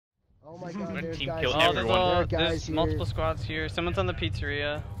Oh my god, there's Team guys kill here. everyone. There's multiple squads here. Someone's on the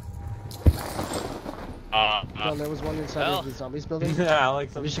pizzeria. No, there was one inside of the zombies building. Yeah, I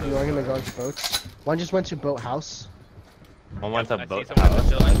like some. I'm just ignoring him and going to boats. One just went to boat house. One went to boat someone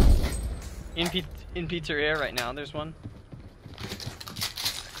house. In pizzeria right now, there's one.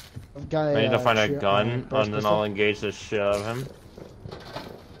 Guy, I need to find a gun, and then pistol. I'll engage the shit out of him.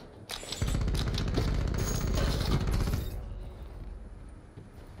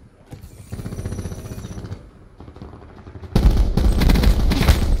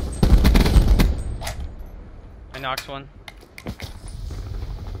 I knocked one.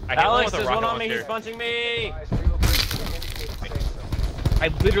 Alex, there's one on me, he's punching me! I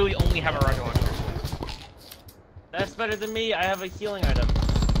literally only have a rocket launcher. That's better than me, I have a healing item.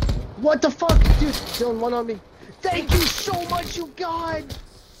 What the fuck? Dude, Dylan, one on me. Thank you so much, you god!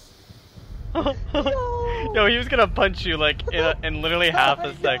 No. Yo, he was gonna punch you like in literally half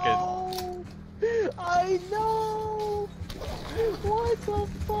a second. I know! What the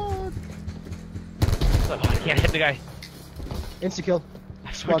fuck? I can't hit the guy. Insta-kill.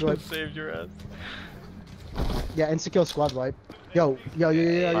 I Squad wipe. saved your ass. Yeah, insta-kill, squad wipe. Yo.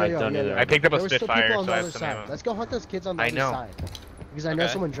 I picked up a There were still Spitfire, people on so the I other have some side. ammo. Let's go hunt those kids on the I other know. side. Because I know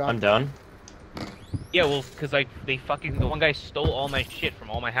Okay. someone dropped. I'm down. Yeah, well, because the one guy stole all my shit from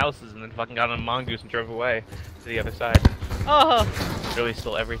all my houses and then fucking got on a mongoose and drove away to the other side. Oh! Really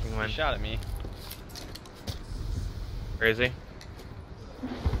stole everything, man. He shot at me. Where is he?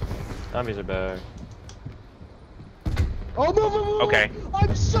 Zombies are back. Oh, move! Okay.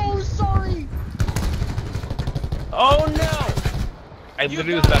 I'm so sorry! Oh no! I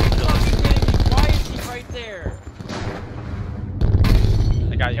literally was about to kill him. Why is he right there?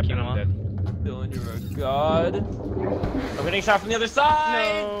 I got you, Kept him Kingdom. dead. Dylan, you're a god. I'm getting shot from the other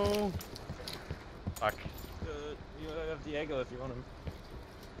side! No! Fuck. You have Diego if you want him.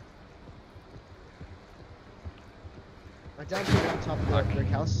 I'm down to the top of the brick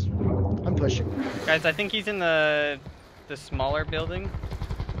house. I'm pushing. Guys, I think he's in the smaller building.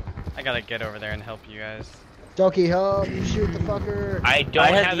 I gotta get over there and help you guys. Doki, help! You shoot the fucker! I don't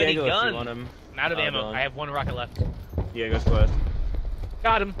have any Diego if you want guns. him. I'm out of ammo. Dylan. I have one rocket left. Diego squad.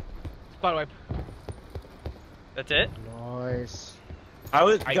 Got him. Spot wipe. That's it? Nice. I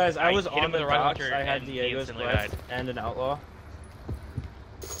was I guys. I hit was him on with the a rocket docks. launcher I had and he Diego's instantly quest died. and an outlaw.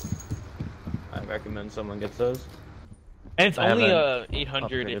 I recommend someone gets those. And it's I only haven't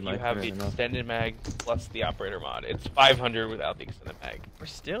 800 if upgraded my you have the current enough. extended mag plus the operator mod. It's 500 without the extended mag. We're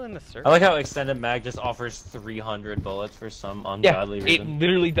still in the I circle. like how extended mag just offers 300 bullets for some Yeah, ungodly it reason.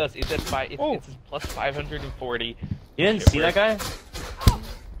 literally does. It's at Oh. it's plus 540. You didn't Shit, see where- that guy?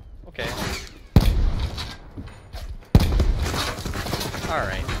 Okay.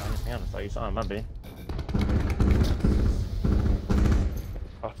 Alright. Yeah, I thought you saw him. Might be.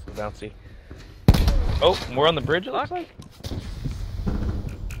 Oh, so bouncy. Oh, we're on the bridge, it looks like.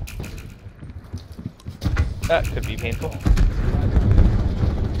 That could be painful.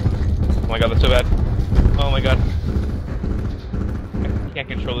 Oh my god, that's so bad. Oh my god. I can't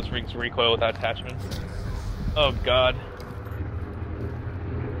control this rig's recoil without attachments. Oh god.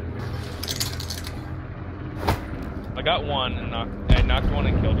 I got one and I knocked one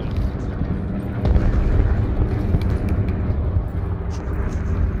and killed him.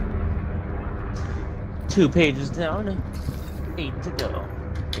 Two pages down, 8 to go.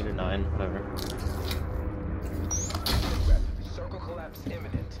 8 or 9, whatever. Circle collapse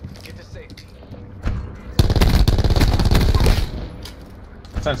imminent. Get to safety.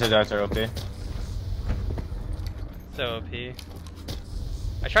 Sensor darts are OP. So OP.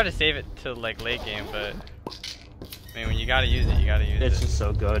 I tried to save it to like late game, but I mean when you gotta use it, you gotta use It's it. just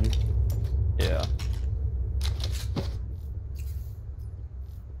so good. Yeah.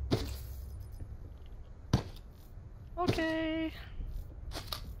 Okay.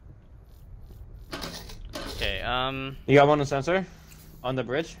 Okay, You got one on sensor? On the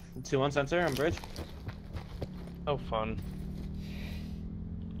bridge? 2 on sensor on bridge? Oh, fun.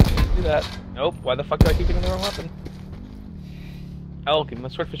 Do that. Nope. Why the fuck do I keep getting the wrong weapon? Oh, give me my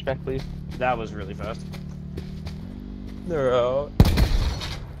swordfish back, please. That was really fast. They're out.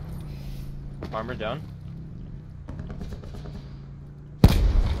 Armor down.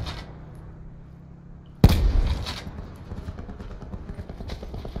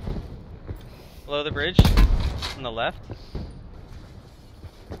 below the bridge on the left.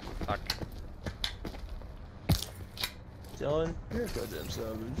 Fuck. Dylan, you're a goddamn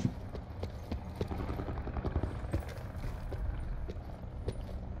savage.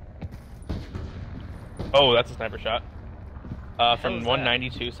 Oh, that's a sniper shot. From was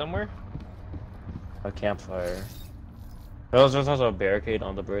 192 somewhere. A campfire. There's also a barricade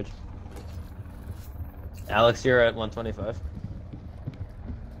on the bridge. Alex, you're at 125.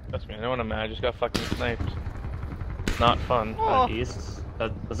 Trust me, I know what I'm at. I just got fucking sniped. Not fun. Oh. East.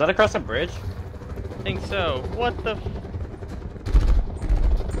 Was that across a bridge? I think so. What the?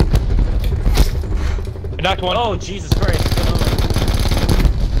 I knocked one. Oh, Jesus Christ.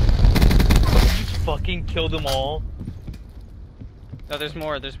 You fucking killed them all. No, there's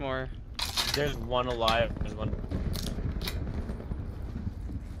more. There's more. There's one alive. There's one.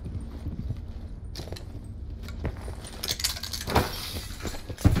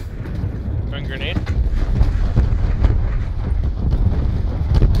 Throwing grenade.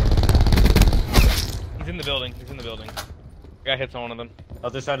 He's in the building. He's in the building. Guy hits on one of them.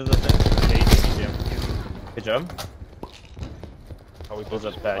 Other side of the thing? Yeah, you see him. Good job. Oh, we It was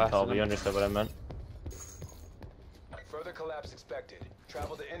both a bad blasted call, but him. you understood what I meant. Further collapse expected.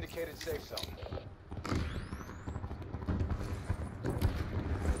 Travel to indicated safe zone.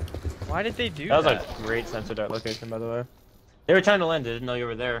 Why did they do That that? was a great sensor dart location, by the way. They were trying to land, they didn't know you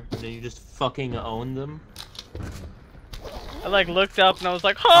were there. And then you just fucking owned them. I like looked up and I was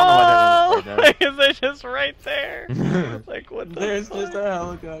like, I oh, don't know why they is they just right there? Like what the There's fuck? just a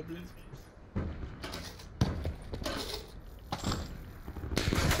helicopter.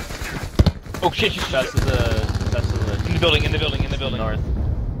 Oh shit! Shit! That's Shit! the In the building! In the building! In the building! north.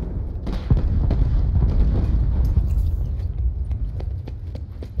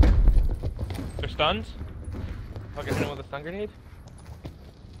 They're stunned. Fucking hit him with a stun grenade.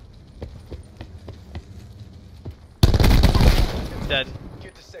 Dead.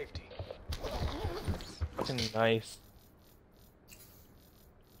 Get to safety. Fucking nice.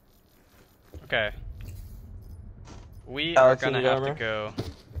 Okay. We Alex, are gonna you got have to armor? go.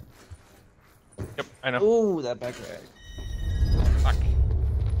 Yep, I know. Ooh, that back rag. Fuck.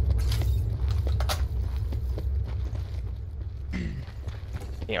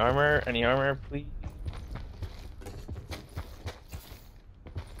 Any armor? Any armor, please?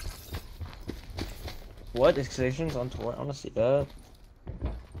 What? Extensions on tour? I wanna see that.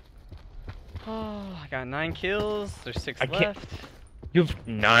 Oh, I got 9 kills. There's 6 I can't- left. You have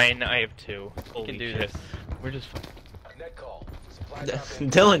 9. I have 2. We Holy can do shit. this. We're just. Net call. Supply drop in.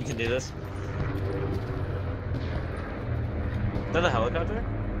 Dylan can do this. Is that a helicopter?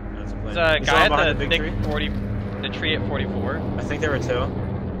 No, it's a plane. There's a You guy saw him behind at the big thick tree? 40, the tree at 44. I think there were 2.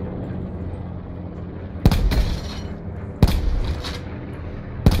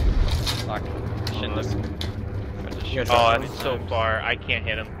 Fuck. Shouldn't have. I just You shoot. gotta Oh, that's so far. I can't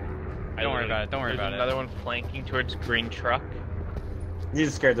hit him. Don't worry about it, don't worry There's about it. another one flanking towards green truck. You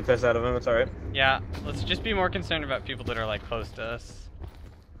just scared the piss out of him, it's alright. Yeah, let's just be more concerned about people that are like close to us.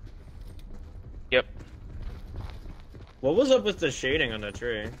 Yep. What was up with the shading on that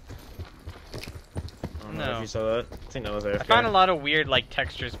tree? I don't know No. if you saw that. I think that was AFK. I found a lot of weird like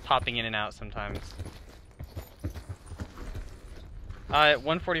textures popping in and out sometimes.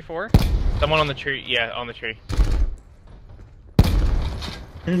 144. Someone on the tree. Yeah, on the tree.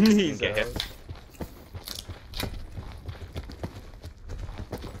 He's Get hit. out.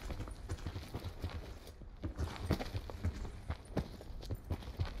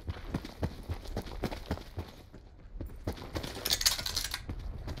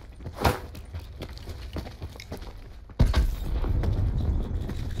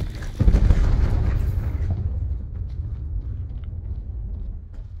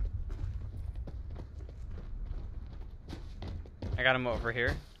 I got him over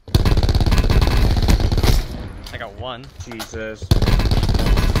here. I got 1. Jesus.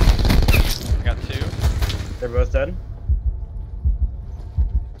 I got 2. They're both dead.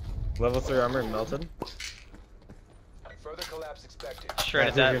 Level 3 armor melted. Further collapse expected.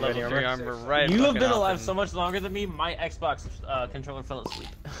 Shredded Yeah, that give me level any 3 armor. armor right. You have fucking been off alive and- so much longer than me, my Xbox controller fell asleep.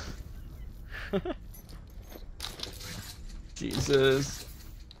 Jesus.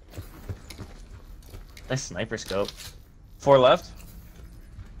 Nice sniper scope. 4 left.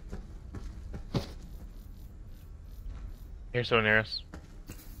 You're so near us.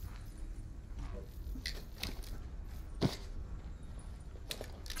 Do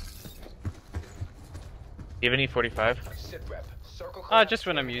you have any 45? Sit rep. Circle Just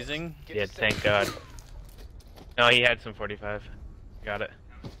when I'm using. Get Yeah, to thank safety. God. No, he had some 45. Got it.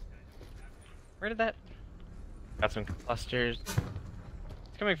 Where did that? Got some clusters. It's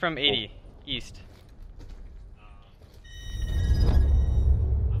coming from 80 east.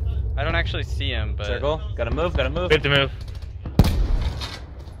 I don't actually see him, but Circle. Gotta move, gotta move. We have to move.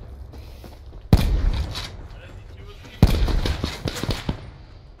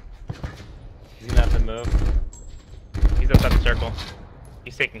 He's gonna have to move. He's outside the circle.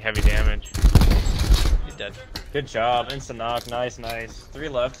 He's taking heavy damage. he's dead. Good job. Instant knock. Nice, nice. 3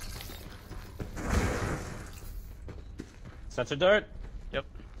 left. Sensor dart? Yep.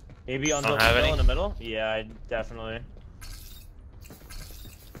 Maybe on Don't the have middle, any. in the middle? Yeah, definitely.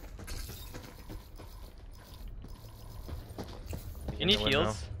 You need In the window.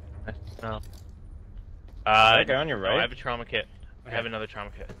 heals? No. That guy on your No, right? I have a trauma kit. I have another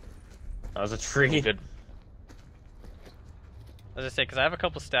trauma kit. That was a tree. Good. As I say, because I have a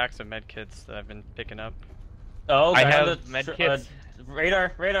couple stacks of med kits that I've been picking up. Oh, I guy on have the med kits.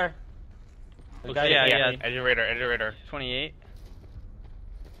 Radar. The guy- yeah. I did radar. 28.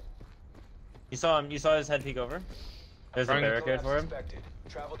 You saw him. You saw his head peek over. There's a Throwing- barricade for him. Suspected.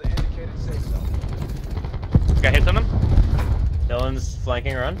 Travel to indicated safe zone. Got hits on him? Dylan's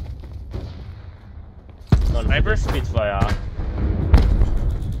flanking around. Oh, Sniper? Spitfire.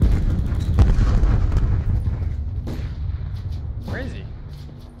 Where is he?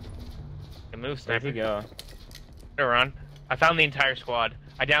 Good move, Where'd sniper. he go? They're on. I found the entire squad.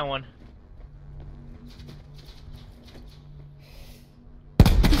 I down one.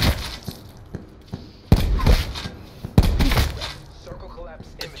 Circle collapse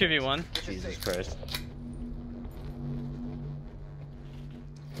It's imminent. 2v1. Get to Jesus safety. Christ.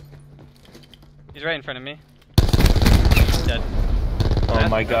 He's right in front of me. Dead. Oh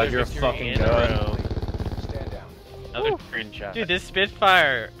my God, Another you're a victory fucking in a god. row. Stand down. Another screenshot. Dude, this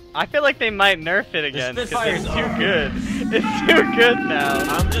Spitfire, I feel like they might nerf it again because Spitfire's it's too awesome. good. It's too good now.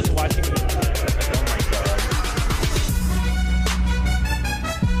 I'm just watching.